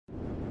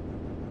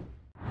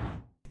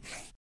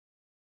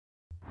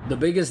The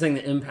biggest thing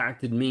that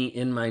impacted me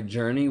in my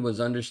journey was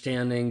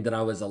understanding that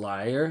I was a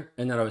liar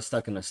and that I was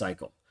stuck in a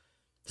cycle.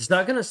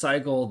 Stuck in a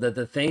cycle that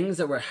the things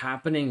that were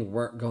happening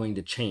weren't going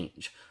to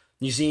change.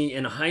 You see,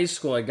 in high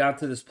school, I got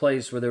to this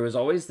place where there was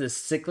always this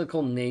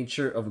cyclical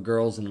nature of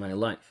girls in my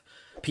life.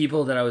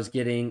 People that I was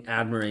getting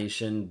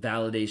admiration,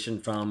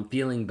 validation from,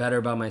 feeling better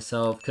about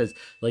myself because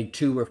like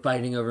two were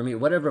fighting over me,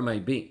 whatever it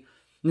might be.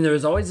 And there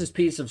was always this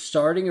piece of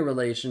starting a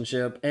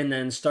relationship and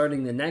then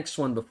starting the next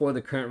one before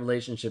the current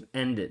relationship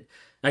ended.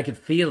 I could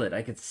feel it.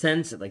 I could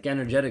sense it, like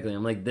energetically.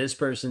 I'm like, this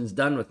person's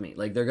done with me.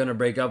 Like, they're going to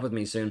break up with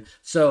me soon.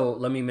 So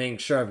let me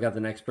make sure I've got the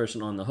next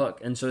person on the hook.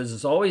 And so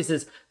there's always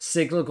this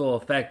cyclical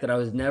effect that I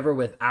was never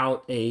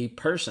without a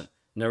person,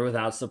 never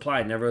without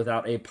supply, never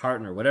without a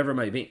partner, whatever it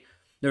might be.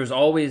 There was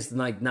always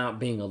like not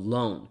being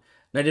alone.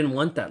 And I didn't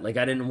want that. Like,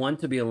 I didn't want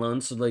to be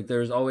alone. So like,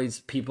 there's always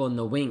people in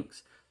the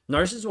wings.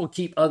 Narcissists will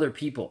keep other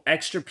people,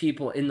 extra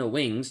people in the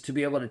wings to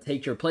be able to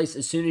take your place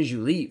as soon as you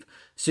leave.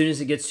 As soon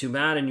as it gets too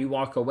bad and you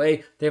walk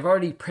away, they've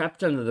already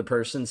prepped under the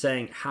person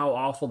saying how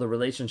awful the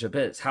relationship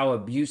is, how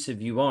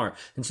abusive you are.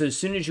 And so as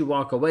soon as you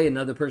walk away,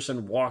 another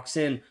person walks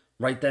in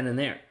right then and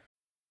there.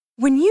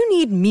 When you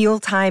need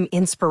mealtime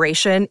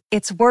inspiration,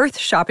 it's worth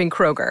shopping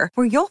Kroger,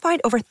 where you'll find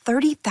over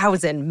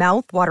 30,000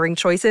 mouth-watering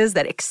choices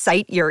that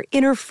excite your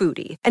inner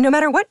foodie. And no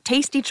matter what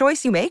tasty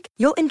choice you make,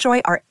 you'll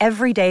enjoy our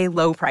everyday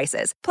low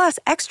prices, plus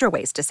extra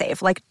ways to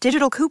save, like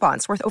digital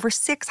coupons worth over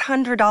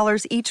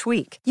 $600 each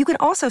week. You can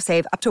also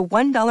save up to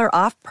 $1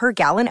 off per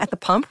gallon at the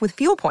pump with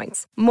fuel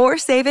points. More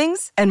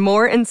savings and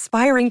more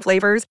inspiring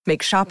flavors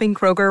make shopping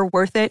Kroger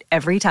worth it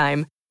every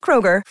time.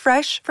 Kroger,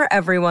 fresh for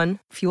everyone.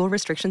 Fuel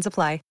restrictions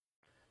apply.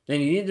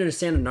 And you need to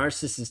understand a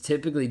narcissist is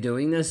typically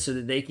doing this so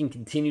that they can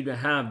continue to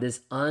have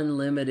this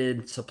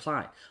unlimited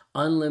supply,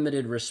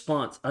 unlimited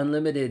response,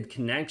 unlimited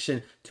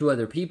connection to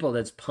other people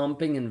that's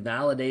pumping and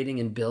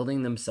validating and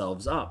building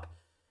themselves up.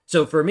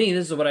 So for me,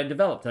 this is what I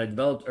developed. I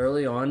developed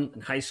early on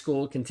in high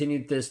school,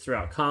 continued this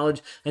throughout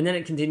college, and then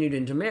it continued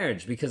into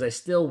marriage because I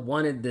still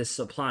wanted this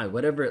supply,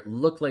 whatever it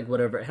looked like,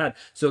 whatever it had.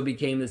 So it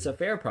became this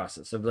affair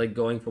process of like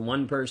going from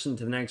one person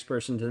to the next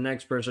person to the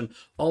next person,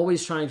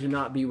 always trying to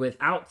not be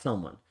without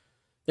someone.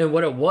 And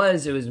what it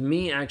was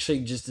me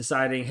actually just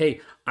deciding,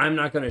 hey, I'm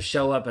not going to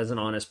show up as an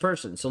honest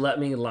person. So let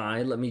me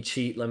lie, let me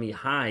cheat, let me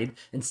hide,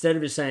 instead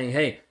of just saying,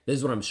 hey, this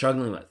is what I'm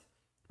struggling with.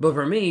 But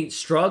for me,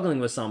 struggling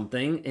with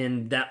something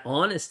and that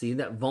honesty,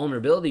 that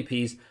vulnerability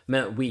piece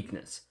meant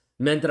weakness,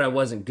 meant that I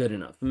wasn't good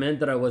enough, meant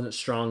that I wasn't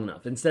strong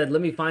enough. Instead,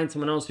 let me find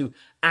someone else who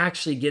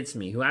actually gets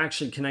me, who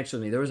actually connects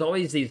with me. There was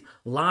always these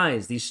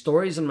lies, these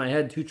stories in my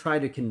head to try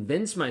to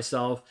convince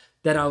myself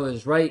that I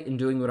was right in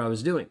doing what I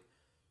was doing.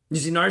 You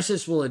see,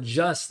 narcissists will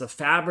adjust the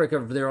fabric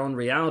of their own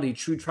reality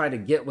to try to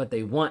get what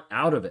they want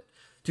out of it,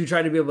 to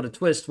try to be able to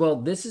twist, well,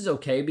 this is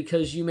okay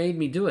because you made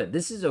me do it.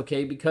 This is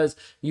okay because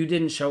you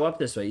didn't show up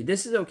this way.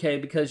 This is okay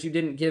because you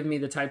didn't give me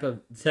the type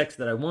of sex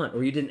that I want,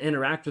 or you didn't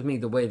interact with me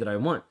the way that I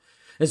want.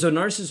 And so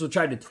narcissists will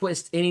try to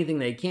twist anything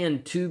they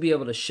can to be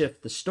able to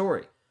shift the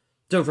story.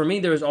 So for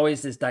me, there was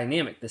always this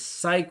dynamic, this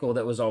cycle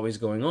that was always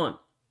going on.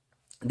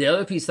 The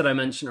other piece that I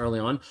mentioned early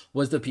on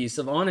was the piece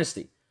of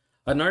honesty.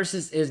 A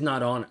narcissist is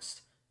not honest.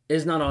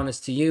 Is not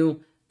honest to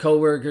you,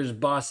 coworkers,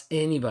 boss,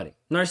 anybody.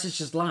 Narcissist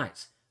just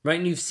lies, right?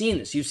 And you've seen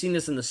this. You've seen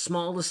this in the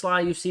smallest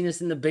lie. You've seen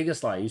this in the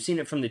biggest lie. You've seen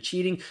it from the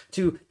cheating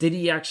to did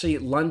he actually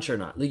eat lunch or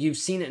not? Like, you've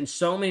seen it in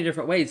so many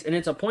different ways. And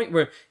it's a point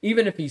where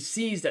even if he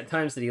sees at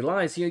times that he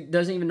lies, he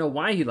doesn't even know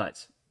why he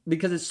lies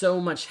because it's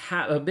so much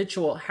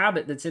habitual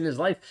habit that's in his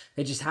life.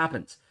 It just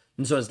happens.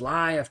 And so it's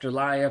lie after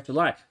lie after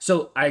lie.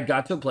 So I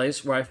got to a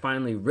place where I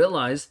finally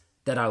realized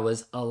that I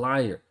was a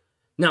liar.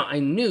 Now, I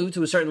knew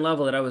to a certain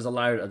level that I was a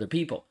liar to other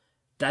people.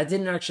 That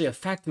didn't actually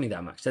affect me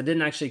that much. I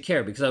didn't actually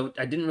care because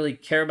I didn't really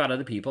care about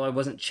other people. I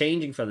wasn't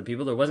changing for other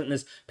people. There wasn't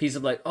this piece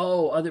of like,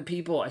 oh, other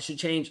people, I should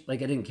change.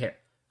 Like, I didn't care.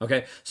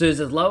 Okay. So there's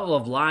this level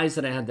of lies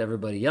that I had to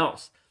everybody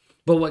else.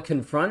 But what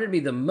confronted me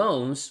the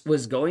most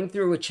was going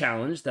through a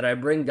challenge that I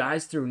bring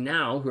guys through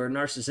now who are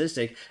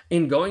narcissistic,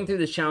 and going through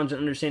this challenge and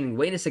understanding,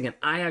 wait a second,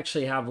 I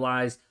actually have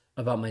lies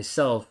about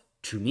myself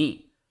to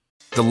me.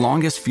 The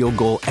longest field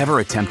goal ever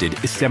attempted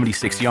is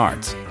 76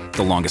 yards.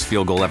 The longest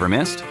field goal ever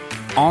missed?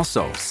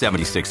 Also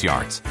 76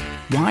 yards.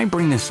 Why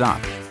bring this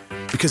up?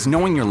 Because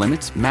knowing your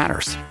limits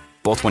matters,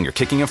 both when you're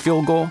kicking a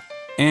field goal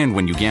and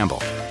when you gamble.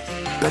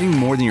 Betting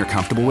more than you're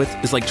comfortable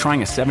with is like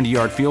trying a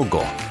 70-yard field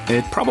goal.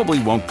 It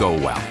probably won't go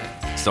well.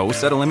 So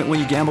set a limit when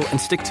you gamble and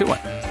stick to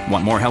it.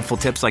 Want more helpful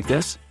tips like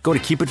this? Go to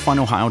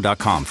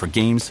keepitfunohio.com for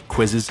games,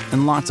 quizzes,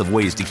 and lots of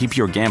ways to keep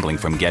your gambling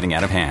from getting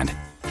out of hand.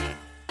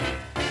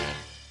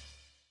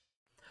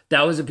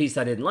 That was a piece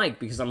I didn't like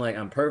because I'm like,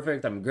 I'm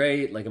perfect, I'm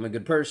great, like I'm a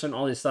good person,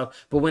 all this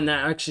stuff. But when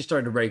that actually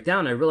started to break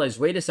down, I realized,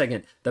 wait a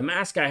second, the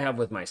mask I have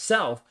with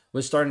myself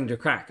was starting to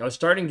crack. I was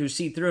starting to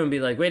see through and be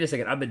like, wait a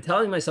second, I've been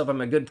telling myself I'm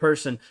a good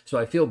person, so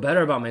I feel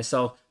better about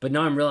myself, but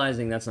now I'm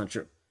realizing that's not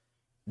true.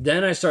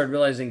 Then I started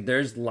realizing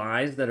there's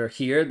lies that are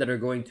here that are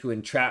going to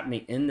entrap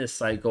me in this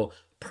cycle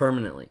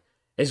permanently.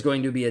 It's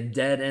going to be a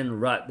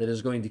dead-end rut that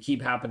is going to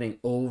keep happening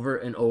over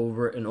and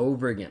over and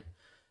over again.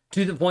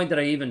 to the point that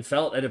I even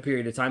felt at a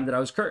period of time that I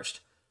was cursed.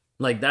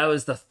 Like, that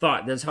was the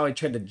thought. That's how I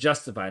tried to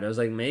justify it. I was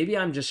like, maybe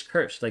I'm just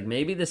cursed. Like,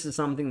 maybe this is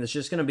something that's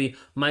just going to be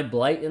my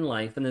blight in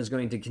life and is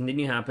going to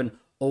continue to happen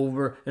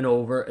over and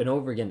over and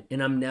over again.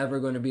 And I'm never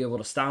going to be able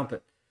to stop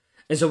it.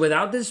 And so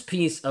without this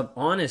piece of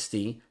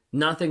honesty,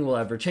 nothing will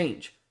ever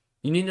change.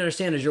 You need to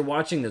understand as you're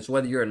watching this,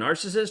 whether you're a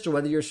narcissist or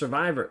whether you're a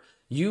survivor,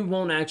 you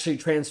won't actually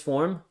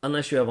transform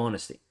unless you have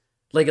honesty.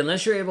 Like,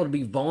 unless you're able to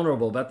be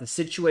vulnerable about the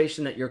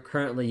situation that you're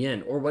currently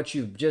in or what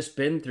you've just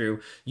been through,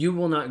 you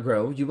will not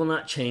grow, you will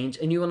not change,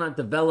 and you will not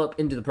develop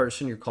into the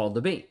person you're called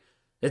to be.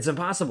 It's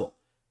impossible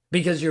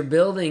because you're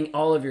building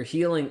all of your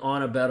healing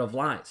on a bed of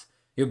lies.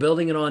 You're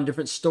building it on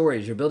different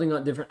stories. You're building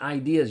on different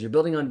ideas. You're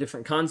building on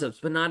different concepts,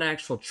 but not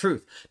actual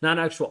truth, not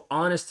actual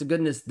honest to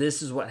goodness.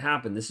 This is what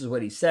happened. This is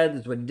what he said.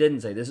 This is what he didn't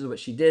say. This is what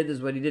she did. This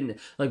is what he didn't.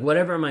 Like,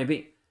 whatever it might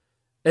be.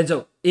 And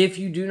so if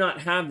you do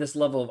not have this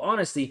level of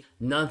honesty,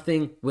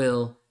 nothing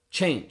will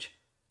change.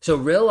 So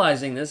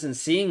realizing this and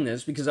seeing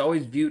this, because I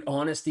always viewed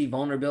honesty,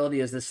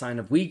 vulnerability as the sign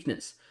of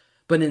weakness,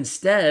 but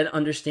instead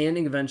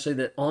understanding eventually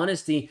that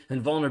honesty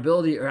and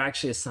vulnerability are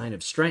actually a sign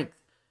of strength,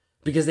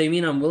 because they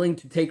mean I'm willing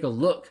to take a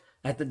look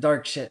at the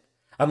dark shit.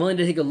 I'm willing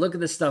to take a look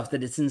at the stuff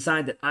that it's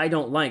inside that I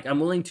don't like. I'm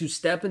willing to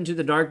step into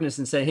the darkness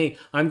and say, hey,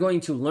 I'm going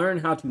to learn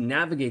how to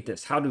navigate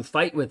this, how to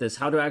fight with this,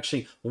 how to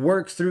actually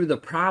work through the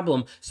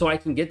problem so I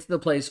can get to the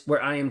place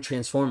where I am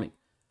transforming,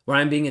 where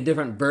I'm being a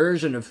different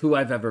version of who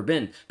I've ever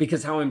been,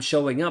 because how I'm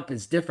showing up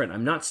is different.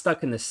 I'm not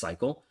stuck in this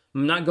cycle.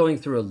 I'm not going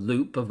through a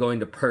loop of going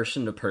to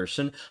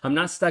person. I'm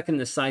not stuck in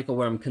this cycle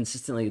where I'm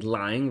consistently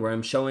lying, where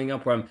I'm showing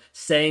up, where I'm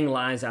saying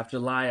lies after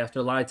lie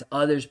after lie to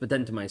others, but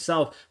then to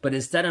myself. But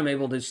instead, I'm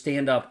able to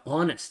stand up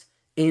honest,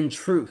 in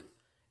truth,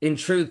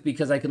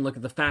 because I can look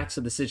at the facts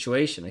of the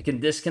situation. I can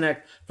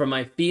disconnect from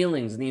my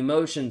feelings and the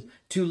emotions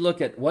to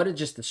look at what are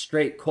just the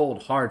straight,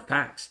 cold, hard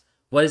facts.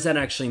 What does that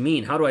actually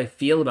mean? How do I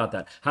feel about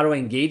that? How do I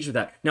engage with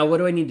that? Now, what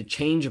do I need to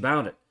change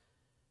about it?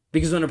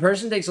 Because when a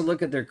person takes a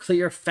look at their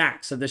clear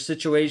facts of their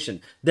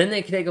situation, then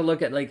they can take a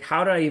look at, like,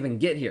 how did I even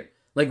get here?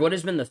 Like, what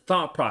has been the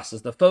thought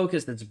process, the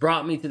focus that's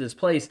brought me to this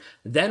place?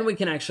 Then we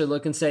can actually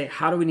look and say,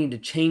 how do we need to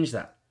change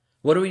that?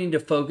 What do we need to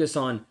focus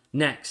on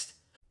next?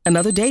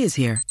 Another day is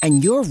here,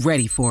 and you're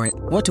ready for it.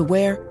 What to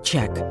wear?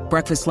 Check.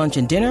 Breakfast, lunch,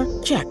 and dinner?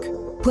 Check.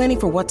 Planning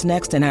for what's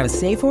next and how to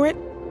save for it?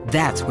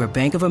 That's where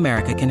Bank of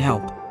America can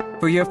help.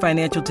 For your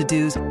financial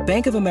to-dos,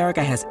 Bank of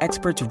America has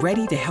experts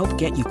ready to help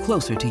get you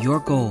closer to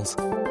your goals.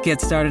 Get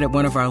started at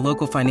one of our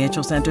local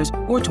financial centers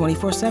or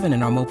 24/7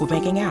 in our mobile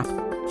banking app.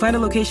 Find a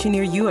location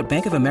near you at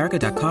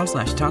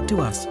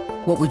bankofamerica.com/talktous.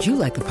 What would you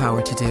like the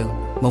power to do?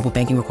 Mobile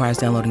banking requires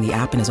downloading the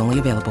app and is only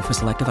available for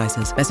select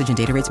devices. Message and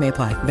data rates may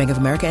apply. Bank of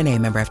America N.A.,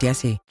 member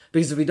FDIC.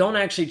 Because if we don't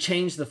actually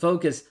change the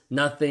focus,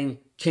 nothing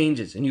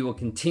changes. And you will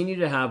continue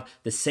to have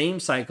the same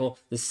cycle,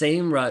 the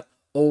same rut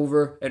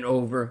over and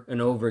over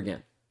and over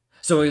again.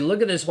 So when we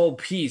look at this whole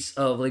piece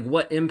of, like,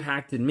 what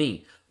impacted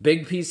me,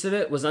 big piece of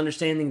it was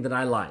understanding that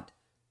I lied.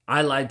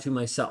 I lied to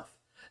myself.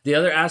 The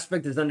other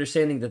aspect is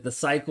understanding that the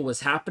cycle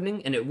was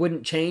happening and it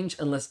wouldn't change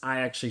unless I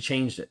actually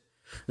changed it.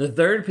 The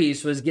third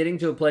piece was getting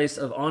to a place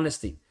of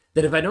honesty.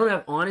 That if I don't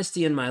have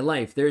honesty in my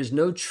life, there is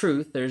no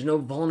truth, there is no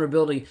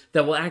vulnerability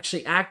that will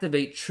actually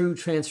activate true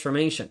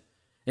transformation.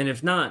 And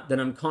if not, then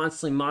I'm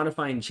constantly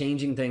modifying,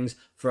 changing things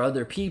for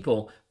other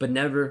people, but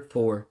never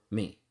for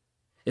me.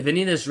 If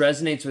any of this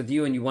resonates with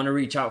you and you want to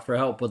reach out for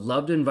help, would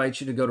love to invite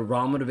you to go to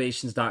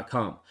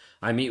rawmotivations.com.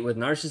 I meet with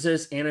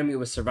narcissists and I meet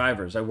with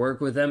survivors. I work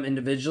with them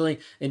individually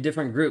in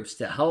different groups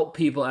to help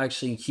people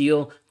actually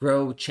heal,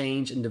 grow,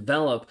 change, and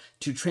develop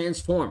to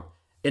transform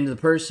into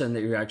the person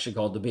that you're actually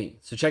called to be.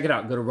 So check it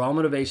out. Go to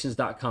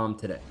rawmotivations.com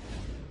today.